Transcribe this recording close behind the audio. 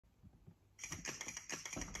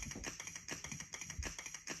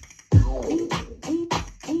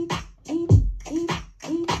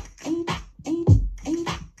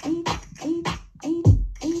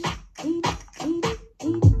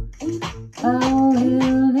Oh,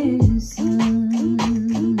 listen.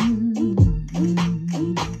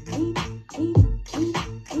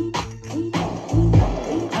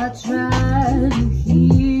 I try to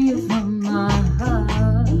hear from my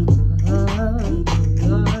heart.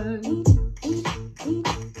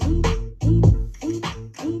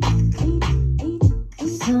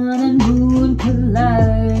 Sun and moon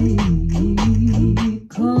collide,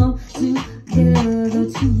 come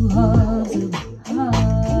together, two hearts of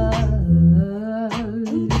heart.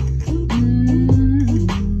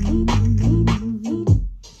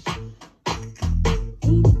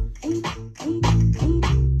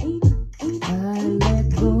 I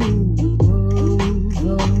let go of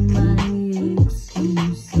all my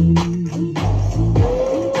excuses.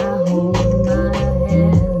 I hold my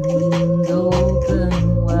hand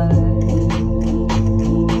open wide.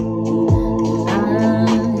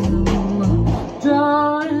 I'm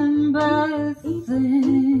drawing breath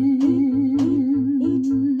in.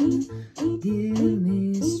 Give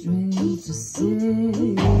me strength to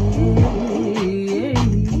say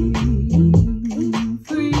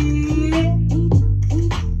free.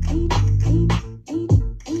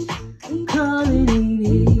 Calling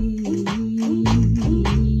it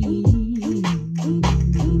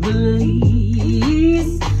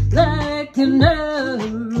release like an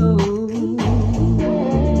arrow.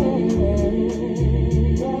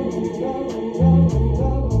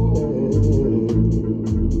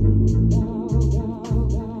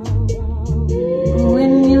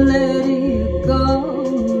 When you let it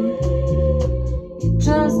go, you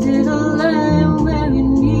trust it'll land where it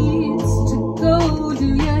needs to go. Do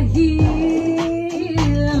you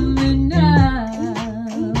hear me now?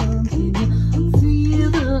 Can you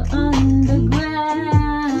feel the underground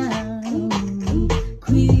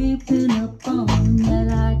creeping up on you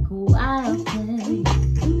like a wild thing?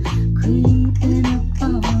 Creeping up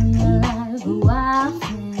on you like a wild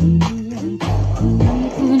thing.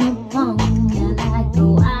 Creeping up on you like a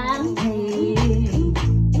wild thing.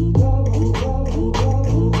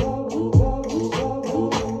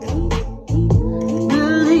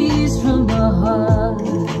 Release from the heart.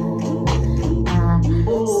 I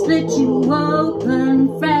split you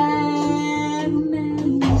open,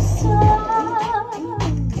 fragment your soul.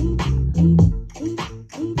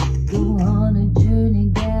 Go on a journey,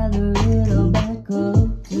 gather it all back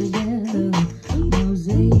up together.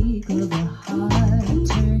 Mosaic of a heart,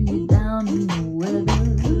 turn you down in the weather,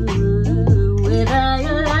 whether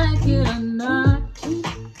you like it or not.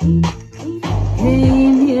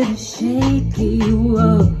 Came here to shake you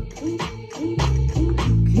up.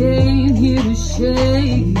 Came here to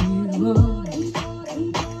shake you up.